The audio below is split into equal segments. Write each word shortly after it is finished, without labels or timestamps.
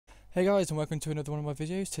Hey guys, and welcome to another one of my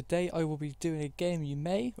videos. Today I will be doing a game you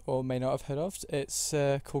may or may not have heard of. It's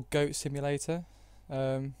called Goat Simulator.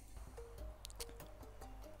 It's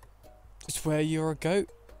where you're a goat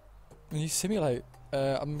and you simulate.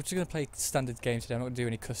 I'm just going to play standard game today. I'm not going to do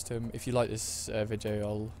any custom. If you like this video,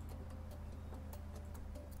 I'll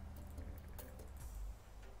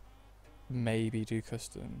maybe do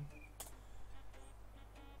custom.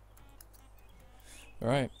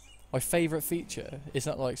 Alright. My favourite feature is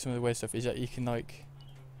not like some of the weird stuff, is that you can That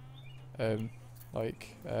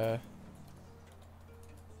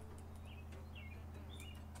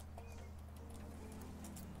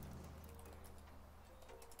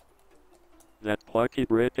Plucky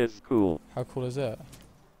Brit is cool. how cool is that?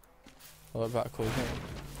 Well, that cool, isn't it?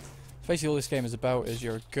 Basically all this game is about is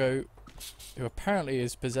you're a goat who apparently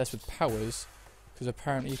is possessed with powers, because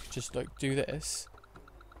apparently you can just like do this,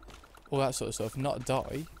 all that sort of stuff, not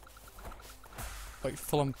die, like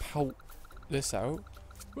full on pout this out.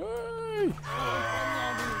 Whee!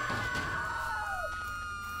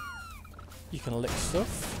 You can lick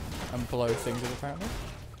stuff and blow things up apparently.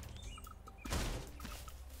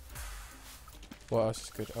 What else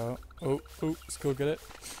is good? Oh, let's go get it.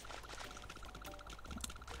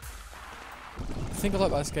 The thing I like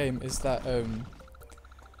about this game is that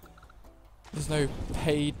there's no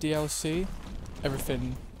paid DLC.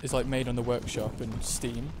 Everything is like made on the workshop and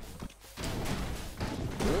Steam.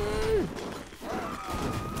 Woo!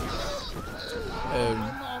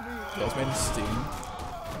 Yeah, it's made on Steam,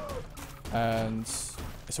 and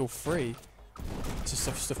it's all free. It's just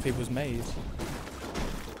stuff people's made.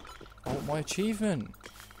 I want my achievement.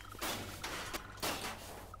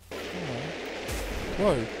 Oh.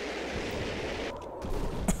 Whoa.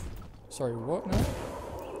 Sorry, what now?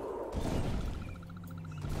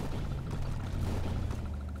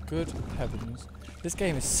 Good heavens. This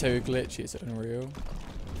game is so glitchy, it's unreal.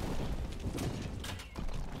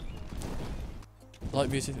 I like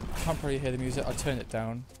music, I can't probably hear the music. I turned it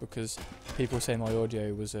down because people were saying my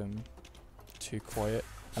audio was too quiet.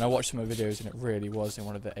 And I watched some of the videos and it really was in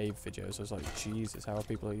one of the Abe videos. I was like, Jesus, how are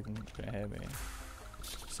people even going to hear me?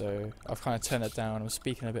 So I've kind of turned it down. I'm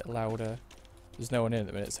speaking a bit louder. There's no one in at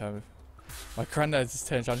the minute, so my granddad just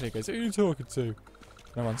turns around to me and goes, who are you talking to? And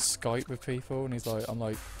I'm on Skype with people and he's like, people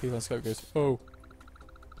on Skype goes, oh,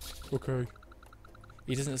 okay.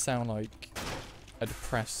 He doesn't sound like a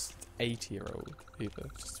depressed 80-year-old either.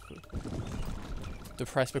 Just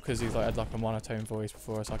depressed because he's like had like a monotone voice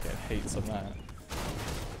before, so I get hates on that.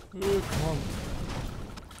 Oh, come on.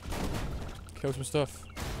 Kill some stuff.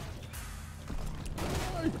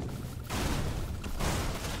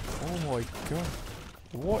 Oh my god.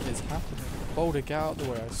 What is happening? Boulder, get out of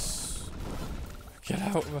the way. Get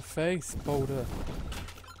out of my face, Boulder.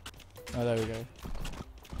 Oh, there we go.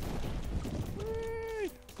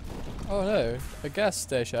 Whee! Oh no, a gas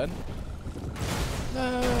station.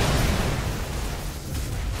 No!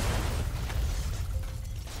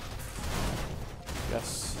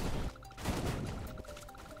 Yes.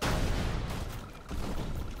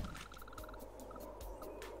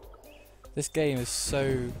 This game is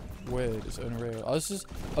so weird, it's unreal.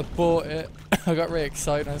 I bought it, I got really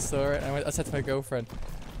excited when I saw it, and I said to my girlfriend,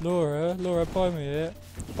 Laura, buy me it.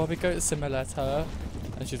 Buy me Goat Simulator.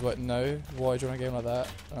 And she's like, no, why do you want a game like that?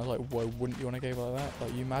 And I was like, why wouldn't you want a game like that?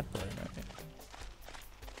 Like, you mad bro, mate?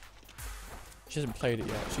 She hasn't played it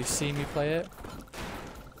yet. She's seen me play it,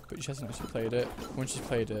 but she hasn't actually played it. When she's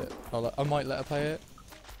played it, I might let her play it.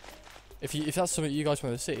 If that's something you guys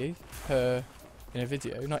want to see, her in a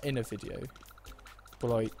video, not in a video, but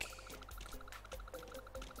like,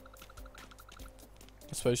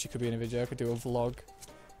 I suppose she could be in a video. I could do a vlog.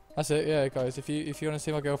 That's it, yeah, guys. If you want to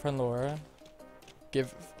see my girlfriend Laura, I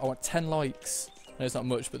want 10 likes. I know it's not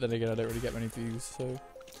much, but then again, I don't really get many views, so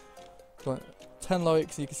I want 10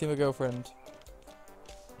 likes, and you can see my girlfriend.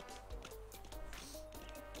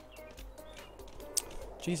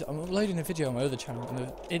 Jeez, I'm uploading a video on my other channel and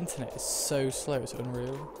the internet is so slow, it's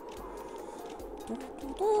unreal.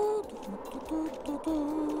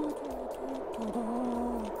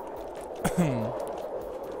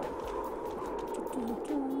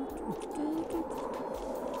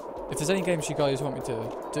 If there's any games you guys want me to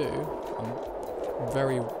do, I'm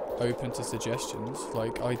very open to suggestions.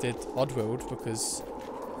 Like, I did Oddworld because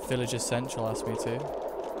Village Essential asked me to.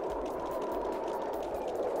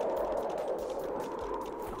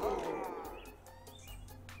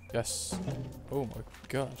 Yes. Oh my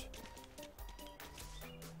god.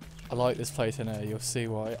 I like this place in here, you'll see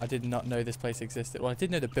why. I did not know this place existed. Well, I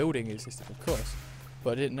did know the building existed, of course,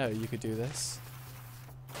 but I didn't know you could do this.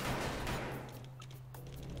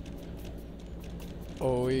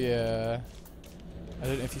 Oh yeah. I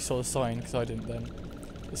don't know if you saw the sign, because I didn't then.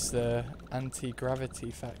 It's the anti-gravity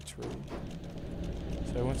factory.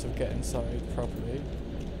 So once we get inside properly,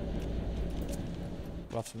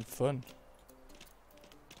 we'll have some fun.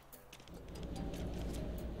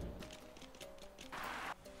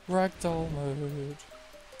 Ragdoll mode.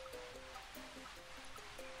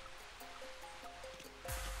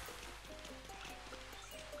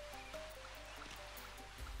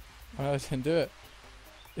 I didn't do it.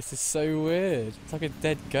 This is so weird. It's like a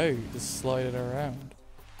dead goat just sliding around.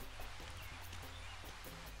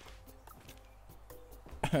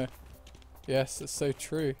 Yes, it's so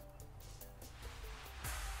true.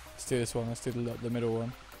 Let's do this one. Let's do the middle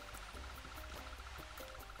one.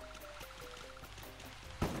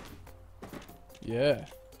 Yeah.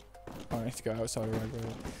 Oh, I need to go outside of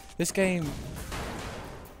Ragdoll. This game...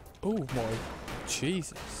 Oh my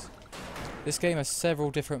Jesus. This game has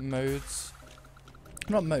several different modes.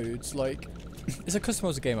 Not modes, like... it's a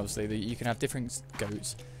customized game, obviously, that you can have different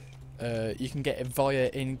goats. You can get it via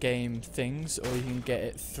in-game things, or you can get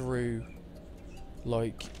it through,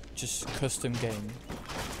 like, just custom game.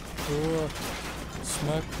 Oh,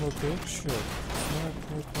 smack my bitch. Smack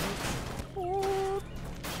my bitch.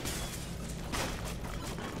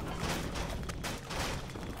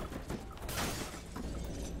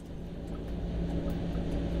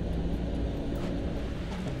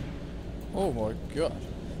 Oh my god.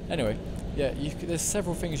 Anyway, yeah, there's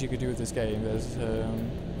several things you could do with this game. There's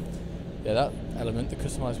yeah, that element, the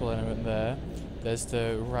customizable element there. There's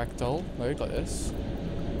the ragdoll mode like this.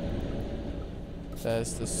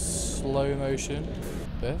 There's the slow motion,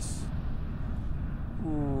 this.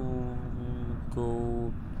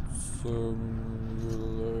 Gold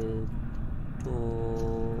simulator.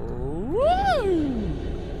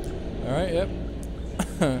 Alright, yep.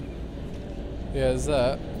 Yeah, there's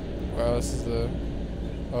that. What else is there?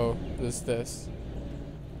 Oh, there's this.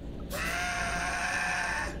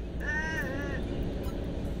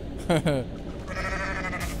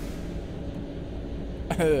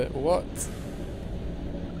 What?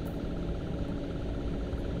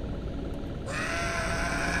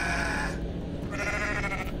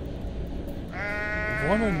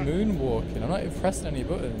 Why am I moonwalking? I'm not even pressing any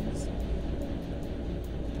buttons.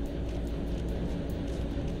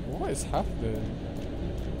 What is happening?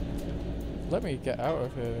 Let me get out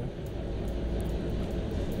of here.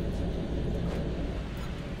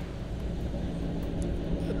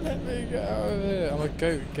 Let me get out of here. I'm a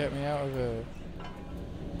goat. Get me out of here.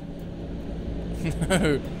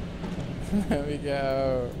 No. Let me get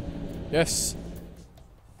out. Yes.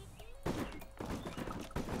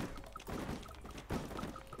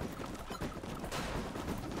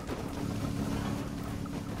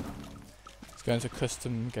 Let's go into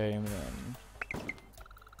custom game then.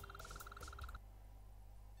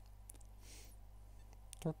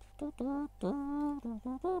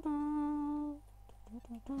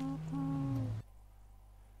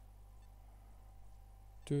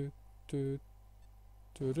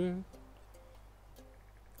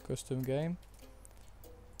 Custom game.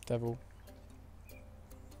 Devil.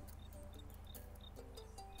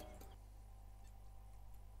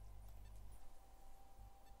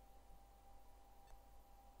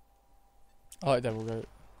 I like Devil Goat.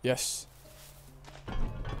 Yes.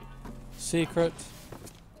 Secret.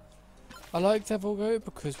 I like Devil Goat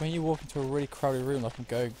because when you walk into a really crowded room like I'm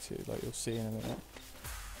going to, like you'll see in a minute.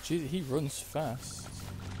 Jeez, he runs fast.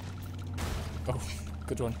 Oh,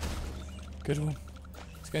 good one. Good one.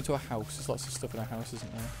 Let's go into a house. There's lots of stuff in a house,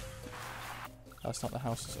 isn't there? That's not the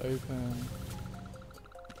house that's open.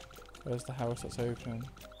 Where's the house that's open?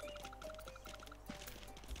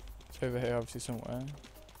 It's over here, obviously, somewhere.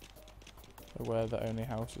 So where the only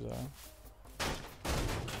houses are.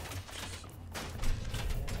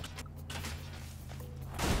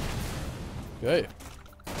 Okay.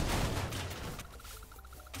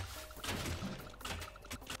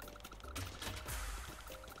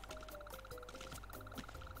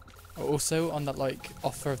 Also, on that like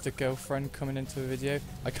offer of the girlfriend coming into the video,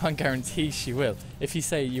 I can't guarantee she will. If you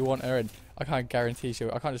say you want her in, I can't guarantee she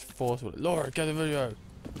will. I can't just force her. Laura, get the video,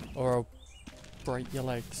 or I'll break your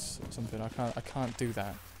legs or something. I can't do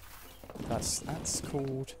that. That's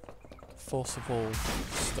called forcible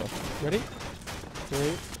stuff. Ready?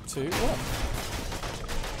 3, 2, 1.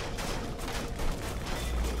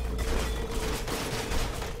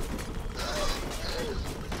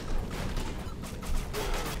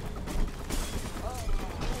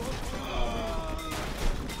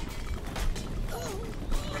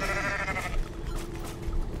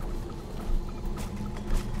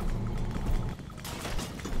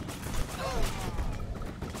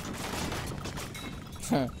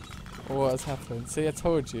 What has happened? See, I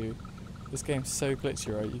told you. This game's so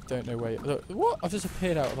glitchy, right? You don't know where. Look, what? I've just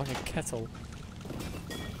appeared out of like a kettle.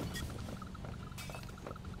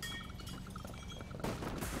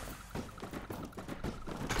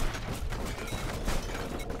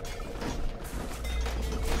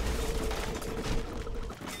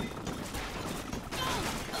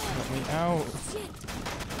 Let me out.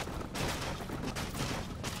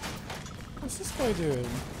 What's this guy doing?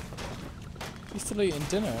 He's still eating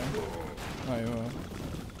dinner. Oh, you are.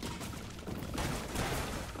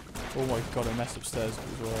 Oh my god, I messed upstairs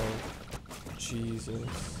as well. Jesus.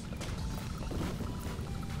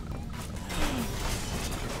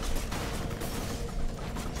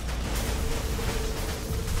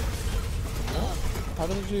 What? How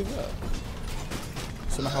did I do that?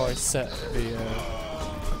 Somehow I set the,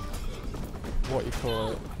 what you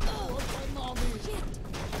call it?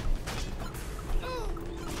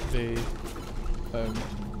 The,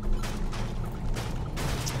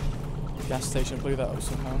 gas station blew that up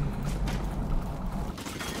somehow.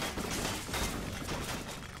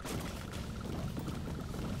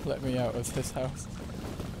 Let me out of this house.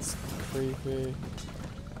 It's creepy.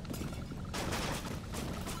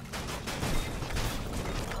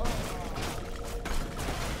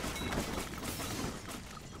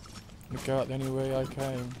 I'm gonna go out the only way I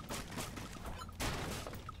came.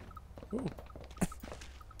 Ooh.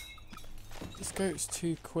 This goat's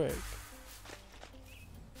too quick.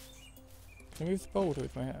 Can I move the boulder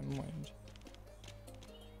with my mind?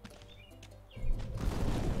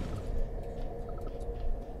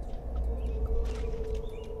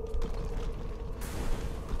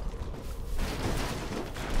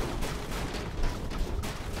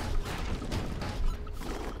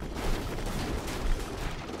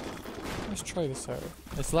 Let's try this out.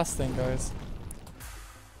 It's the last thing, guys.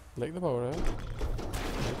 Lick the boulder. Lick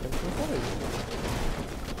the body.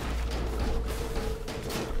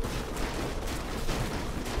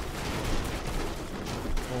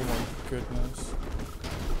 Oh my goodness.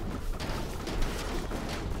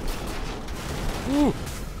 Ooh!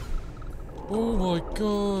 Oh my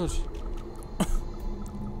god!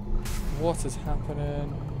 What is happening?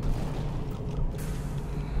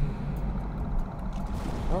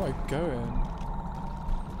 Where am I going?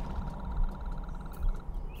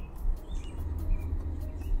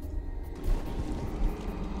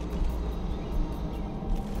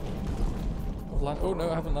 Oh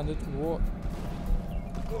no, I haven't landed. What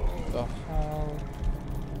the hell?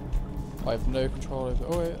 I have no control over.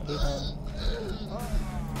 Oh wait, I do have.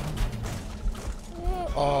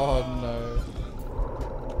 Oh no.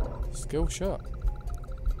 Skill shot.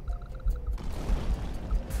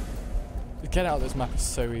 To get out of this map is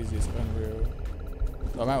so easy, it's unreal.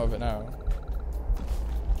 I'm out of it now.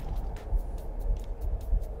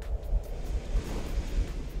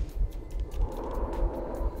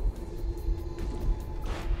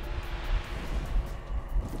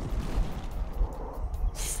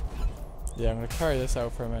 Yeah, I'm going to carry this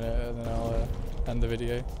out for a minute and then I'll end the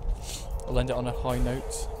video. I'll end it on a high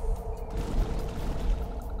note.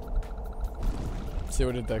 See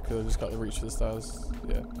what I did there because I just got the reach for the stars.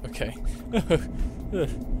 Yeah, okay.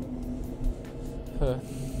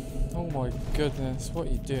 Oh my goodness, what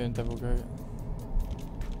are you doing, Devil Goat?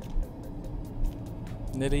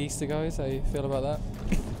 Nearly Easter, guys, how you feel about that?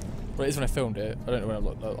 Well, it is when I filmed it. I don't know when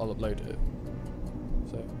I'll upload it.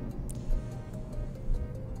 So.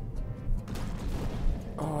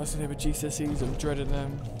 Oh, it's the name of GCSEs, I'm dreading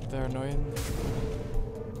them. They're annoying.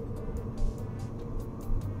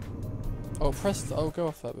 Oh, press. I'll go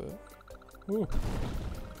off that bit. Ooh.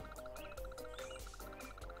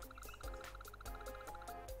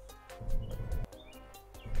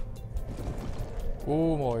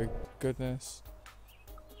 Oh my goodness.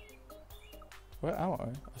 Where am I?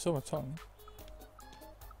 I saw my tongue.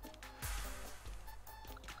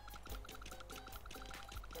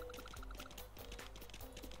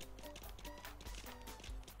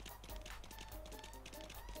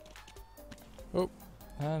 Oh,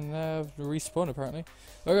 and respawn apparently.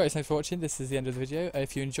 Well guys, thanks for watching. This is the end of the video.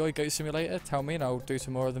 If you enjoy Goat Simulator, tell me and I'll do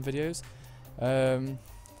some more of them videos.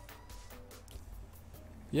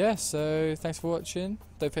 Yeah, so thanks for watching.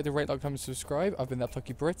 Don't forget to rate, like, comment, subscribe. I've been that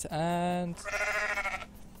Plucky Brit, and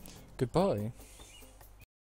goodbye.